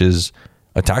Tactical, which is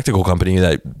a tactical company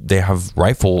that they have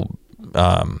rifle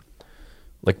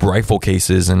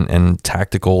cases and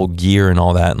tactical gear and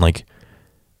all that. And like,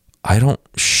 I don't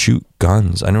shoot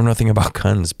guns. I know nothing about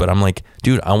guns, but I'm like,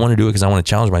 dude, I want to do it because I want to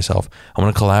challenge myself. I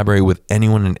want to collaborate with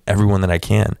anyone and everyone that I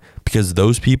can, because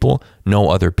those people know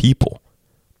other people.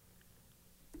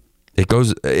 It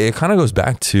kind of goes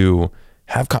back to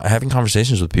having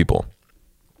conversations with people.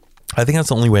 I think that's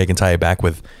the only way I can tie it back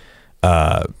with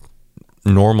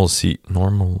normalcy,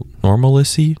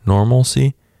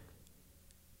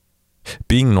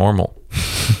 being normal.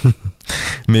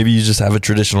 Maybe you just have a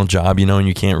traditional job, you know, and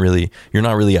you're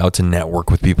not really out to network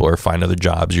with people or find other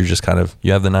jobs. You're just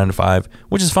you have the 9 to 5,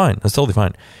 which is fine. That's totally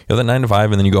fine. You have the 9 to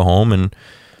 5 and then you go home and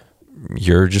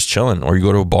you're just chilling, or you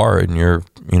go to a bar and you're,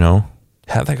 you know,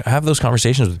 have those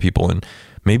conversations with people, and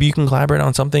maybe you can collaborate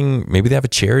on something. Maybe they have a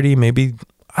charity. Maybe,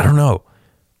 I don't know.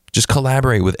 Just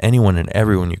collaborate with anyone and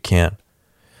everyone you can.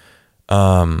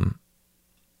 I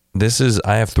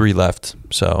have 3 left.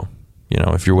 So, you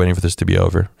know, if you're waiting for this to be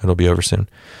over, it'll be over soon.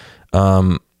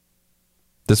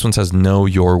 This one says, know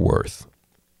your worth.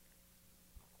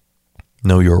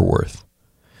 Know your worth.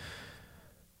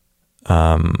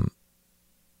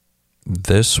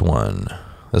 This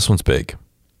one's big.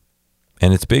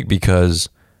 And it's big because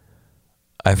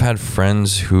I've had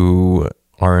friends who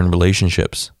are in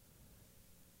relationships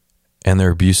and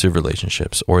they're abusive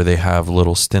relationships, or they have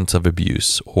little stints of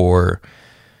abuse, or,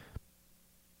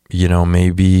 you know,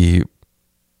 maybe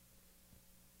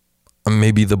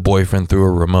the boyfriend threw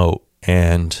a remote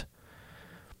and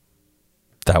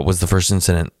that was the first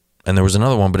incident, and there was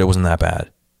another one, but it wasn't that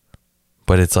bad.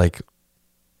 But it's like,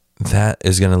 that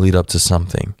is going to lead up to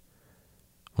something.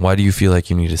 Why do you feel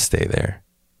like you need to stay there?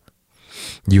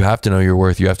 You have to know your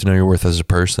worth. You have to know your worth as a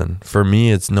person. For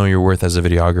me, it's know your worth as a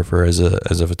videographer, as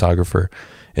a photographer.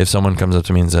 If someone comes up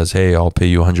to me and says, hey, I'll pay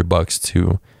you $100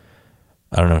 to,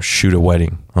 I don't know, shoot a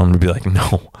wedding, I'm going to be like,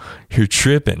 no, you're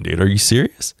tripping, dude. Are you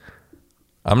serious?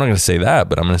 I'm not going to say that,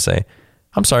 but I'm going to say,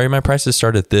 I'm sorry, my prices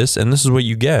start at this, and this is what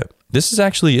you get. This is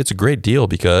actually, it's a great deal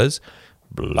because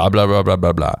blah, blah, blah, blah,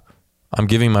 blah, blah. I'm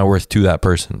giving my worth to that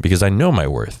person because I know my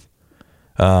worth.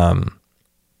 But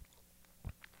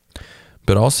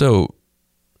also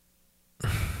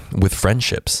with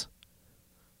friendships,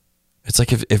 it's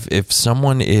like if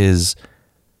someone is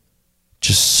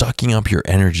just sucking up your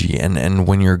energy, and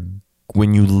when you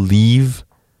leave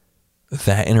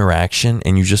that interaction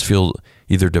and you just feel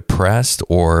either depressed,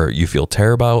 or you feel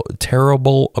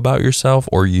terrible about yourself,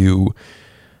 or I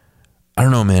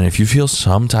don't know, man, if you feel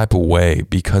some type of way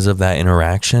because of that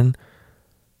interaction,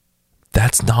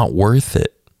 that's not worth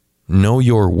it. Know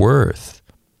your worth.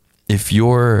 If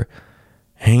you're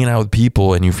hanging out with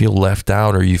people and you feel left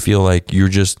out, or you feel like you're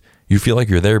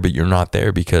there, but you're not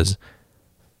there because,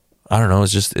 I don't know,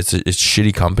 it's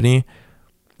shitty company.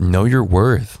 Know your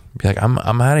worth. Be like, I'm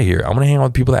out of here. I'm going to hang out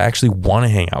with people that actually want to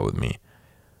hang out with me.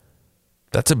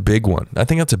 That's a big one. I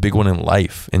think that's a big one in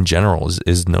life in general,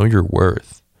 is know your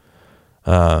worth.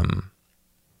 Don't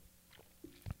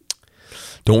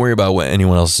worry about what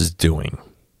anyone else is doing.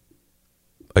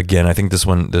 Again, I think this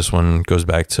one goes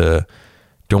back to,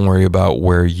 don't worry about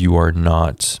where you are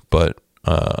not, but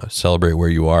celebrate where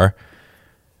you are.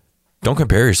 Don't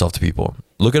compare yourself to people.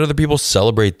 Look at other people,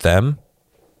 celebrate them,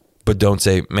 but don't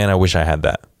say, man, I wish I had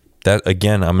that. That,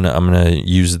 again, I'm gonna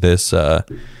use this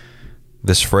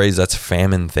phrase, that's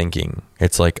famine thinking.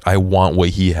 It's like, I want what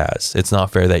he has. It's not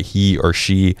fair that he or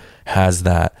she has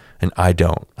that and I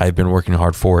don't. I've been working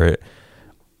hard for it.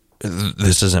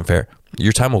 This isn't fair.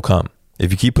 Your time will come.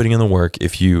 If you keep putting in the work,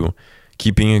 if you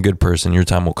keep being a good person, your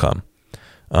time will come.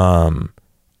 I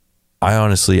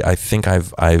think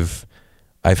I've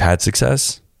had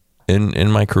success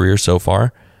in my career so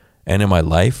far and in my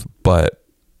life, but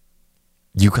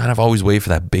you kind of always wait for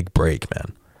that big break,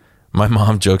 man. My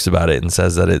mom jokes about it and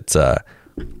says that it's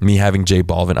me having J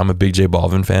Balvin. I'm a big J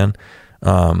Balvin fan.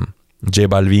 J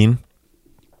Balvin,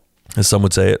 as some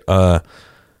would say it. But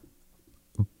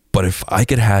if I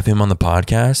could have him on the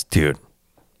podcast, dude,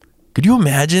 could you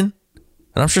imagine?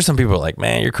 And I'm sure some people are like,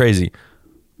 man, you're crazy.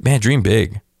 Man, dream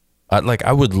big.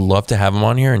 I would love to have him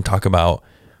on here and talk about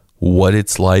what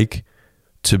it's like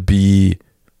to be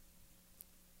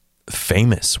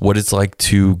famous, what it's like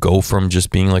to go from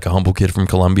just being like a humble kid from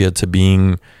Colombia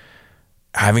to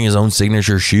having his own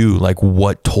signature shoe. Like,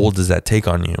 what toll does that take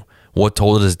on you? What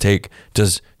toll does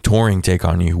touring take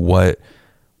on you? What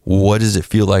does it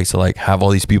feel like to like have all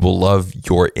these people love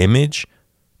your image,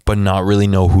 but not really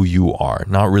know who you are,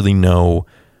 not really know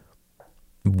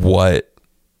what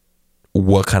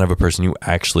kind of a person you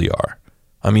actually are?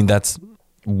 I mean, that's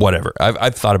whatever.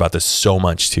 I've thought about this so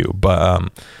much too,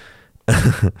 but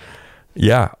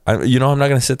yeah, I'm not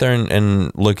going to sit there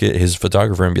and look at his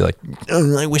photographer and be like,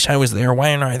 oh, I wish I was there.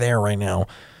 Why aren't I there right now?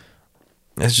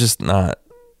 It's just not,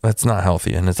 that's not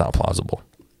healthy and it's not plausible.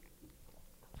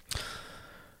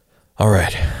 All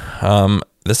right.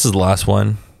 This is the last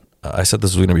one. I said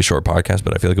this was going to be a short podcast,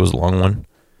 but I feel like it was a long one.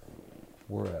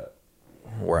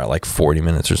 We're at like 40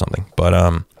 minutes or something.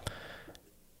 But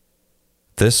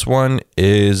this one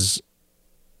is,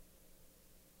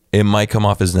 it might come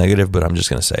off as negative, but I'm just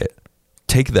going to say it.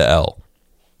 Take the L.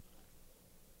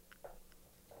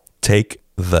 Take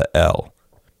the L.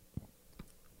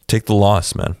 Take the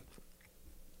loss, man.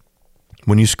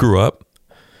 When you screw up,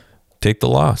 take the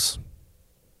loss.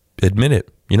 Admit it.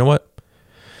 You know what?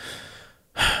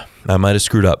 I might have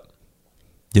screwed up.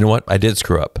 You know what? I did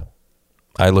screw up.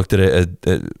 I looked at it,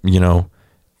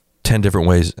 10 different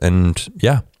ways, and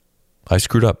yeah, I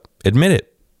screwed up. Admit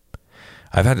it.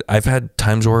 I've had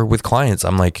times where with clients,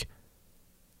 I'm like,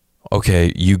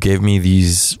 okay, you gave me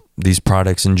these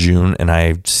products in June, and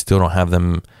I still don't have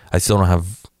them. I still don't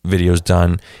have videos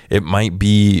done. It might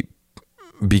be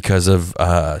because of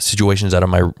situations out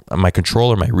of my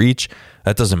control or my reach.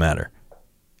 That doesn't matter.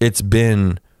 It's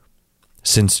been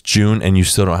since June and you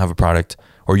still don't have a product,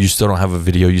 or you still don't have a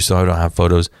video, you still don't have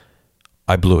photos.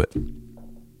 I blew it.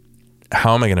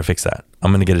 How am I going to fix that?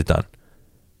 I'm going to get it done.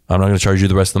 I'm not going to charge you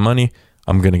the rest of the money.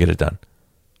 I'm going to get it done.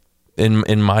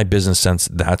 In my business sense,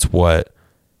 that's what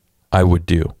I would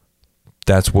do.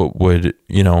 That's what would,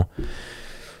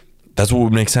 that's what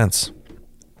would make sense.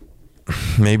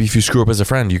 Maybe if you screw up as a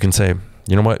friend, you can say,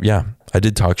 you know what? Yeah, I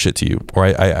did talk shit to you, or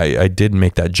I did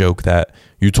make that joke that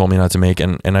you told me not to make,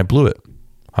 and I blew it.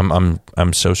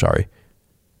 I'm so sorry.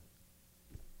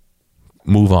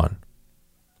 Move on.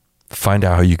 Find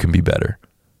out how you can be better.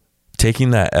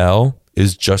 Taking that L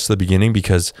is just the beginning,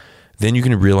 because then you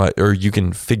can realize, or you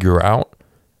can figure out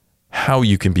how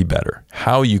you can be better,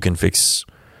 how you can fix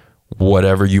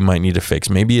whatever you might need to fix.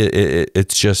 Maybe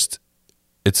it's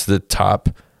the top.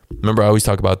 Remember, I always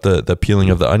talk about the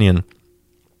peeling of the onion.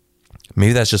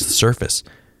 Maybe that's just the surface.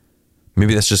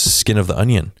 Maybe that's just the skin of the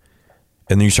onion.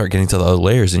 And then you start getting to the other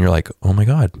layers and you're like, oh my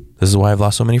God, this is why I've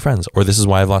lost so many friends, or this is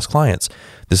why I've lost clients.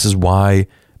 This is why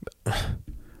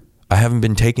I haven't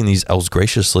been taking these L's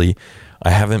graciously. I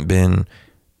haven't been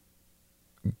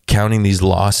counting these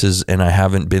losses, and I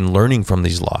haven't been learning from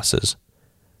these losses.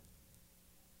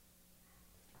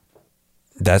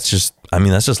 That's just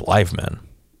life, man.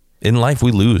 In life,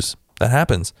 we lose. That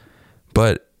happens.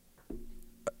 But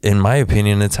in my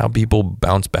opinion, it's how people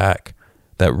bounce back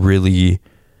that really,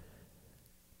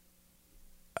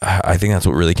 I think that's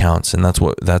what really counts. And that's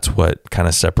what kind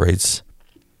of separates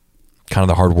kind of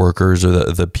the hard workers, or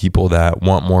the people that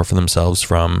want more for themselves,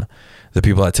 from the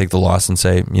people that take the loss and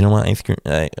say, you know what,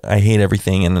 I hate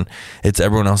everything and it's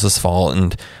everyone else's fault,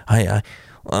 and I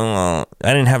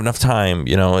didn't have enough time,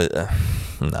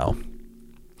 no.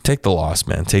 Take the loss,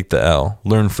 man. Take the L.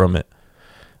 Learn from it.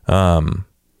 And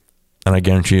I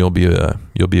guarantee you'll be a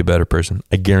better person.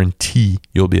 I guarantee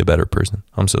you'll be a better person.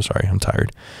 I'm so sorry. I'm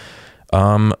tired.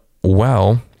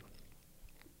 Well,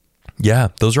 yeah,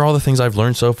 those are all the things I've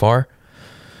learned so far.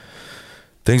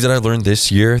 Things that I've learned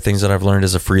this year, things that I've learned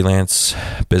as a freelance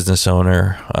business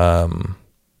owner.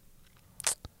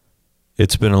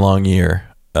 It's been a long year.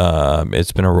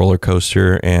 It's been a roller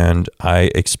coaster, and I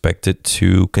expect it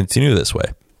to continue this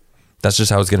way. That's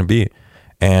just how it's going to be.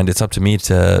 And it's up to me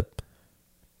to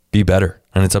be better.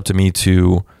 And it's up to me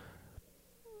to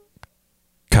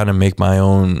kind of make my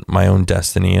own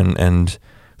destiny and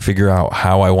figure out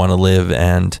how I want to live,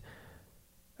 and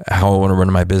how I want to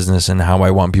run my business, and how I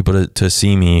want people to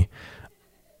see me.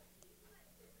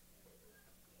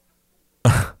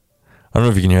 I don't know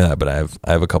if you can hear that, but I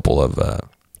have a couple of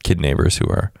kid neighbors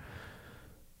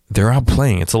they're out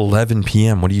playing. It's 11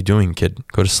 p.m. What are you doing, kid?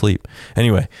 Go to sleep.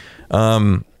 Anyway,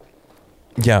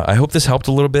 yeah, I hope this helped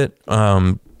a little bit.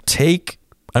 My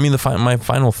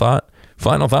final thought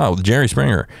with Jerry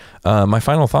Springer. My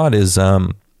final thought is,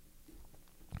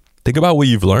 think about what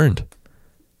you've learned.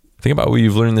 Think about what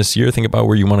you've learned this year. Think about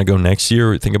where you want to go next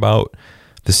year. Think about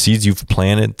the seeds you've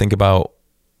planted. Think about,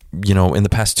 in the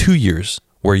past 2 years,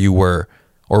 where you were,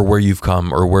 or where you've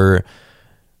come, or where.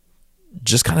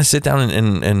 Just kind of sit down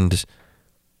and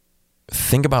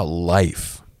think about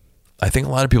life. I think a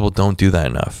lot of people don't do that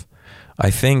enough.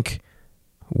 I think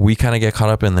we kind of get caught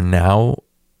up in the now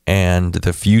and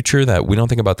the future, that we don't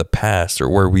think about the past, or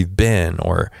where we've been,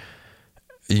 or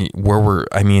where we're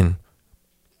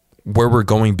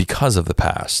going because of the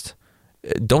past.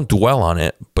 Don't dwell on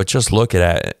it, but just look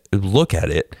at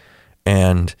it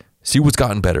and see what's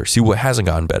gotten better, see what hasn't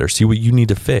gotten better, see what you need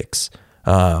to fix.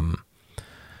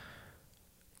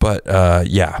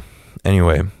 Yeah,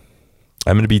 anyway, I'm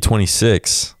going to be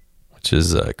 26, which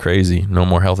is crazy. No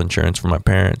more health insurance for my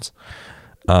parents.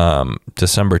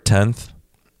 December 10th.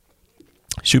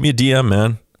 Shoot me a DM,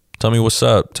 man. Tell me what's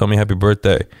up. Tell me happy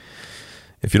birthday.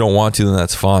 If you don't want to, then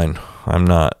that's fine. I'm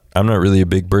not really a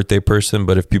big birthday person,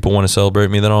 but if people want to celebrate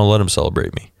me, then I'll let them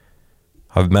celebrate me.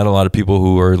 I've met a lot of people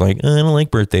who are like, I don't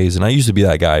like birthdays. And I used to be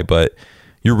that guy, but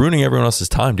you're ruining everyone else's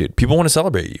time, dude. People want to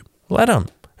celebrate you. Let them.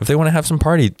 If they want to have some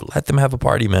party, let them have a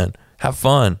party, man. Have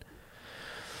fun.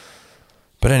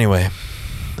 But anyway,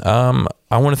 I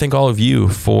want to thank all of you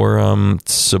for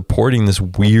supporting this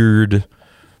weird,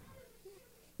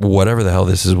 whatever the hell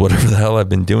this is, whatever the hell I've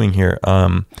been doing here.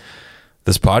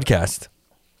 This podcast.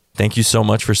 Thank you so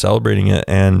much for celebrating it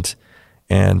and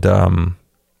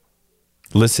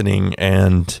listening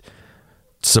and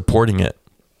supporting it.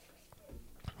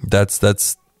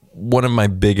 That's one of my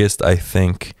biggest, I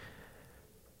think,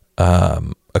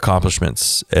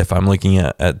 accomplishments. If I'm looking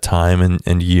at time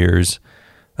and years,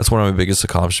 that's one of my biggest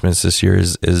accomplishments this year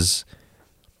is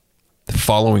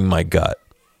following my gut.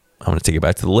 I'm going to take it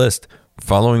back to the list.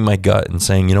 Following my gut and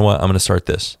saying, you know what, I'm going to start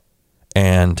this.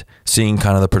 And seeing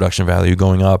kind of the production value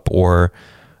going up or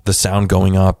the sound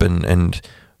going up and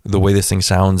the way this thing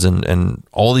sounds and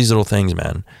all these little things,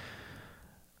 man.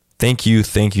 Thank you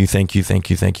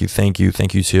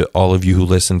to all of you who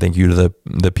listen. Thank you to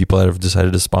the people that have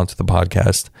decided to sponsor the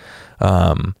podcast.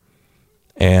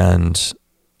 And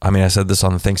I mean, I said this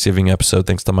on the Thanksgiving episode,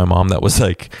 thanks to my mom that was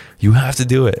like, you have to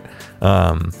do it.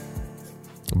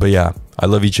 But yeah, I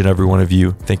love each and every one of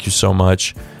you. Thank you so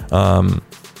much.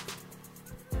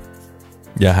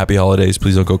 Yeah, happy holidays.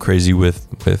 Please don't go crazy with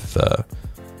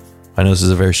I know this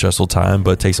is a very stressful time,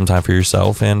 but take some time for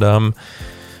yourself, and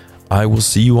I will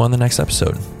see you on the next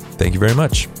episode. Thank you very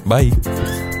much. Bye.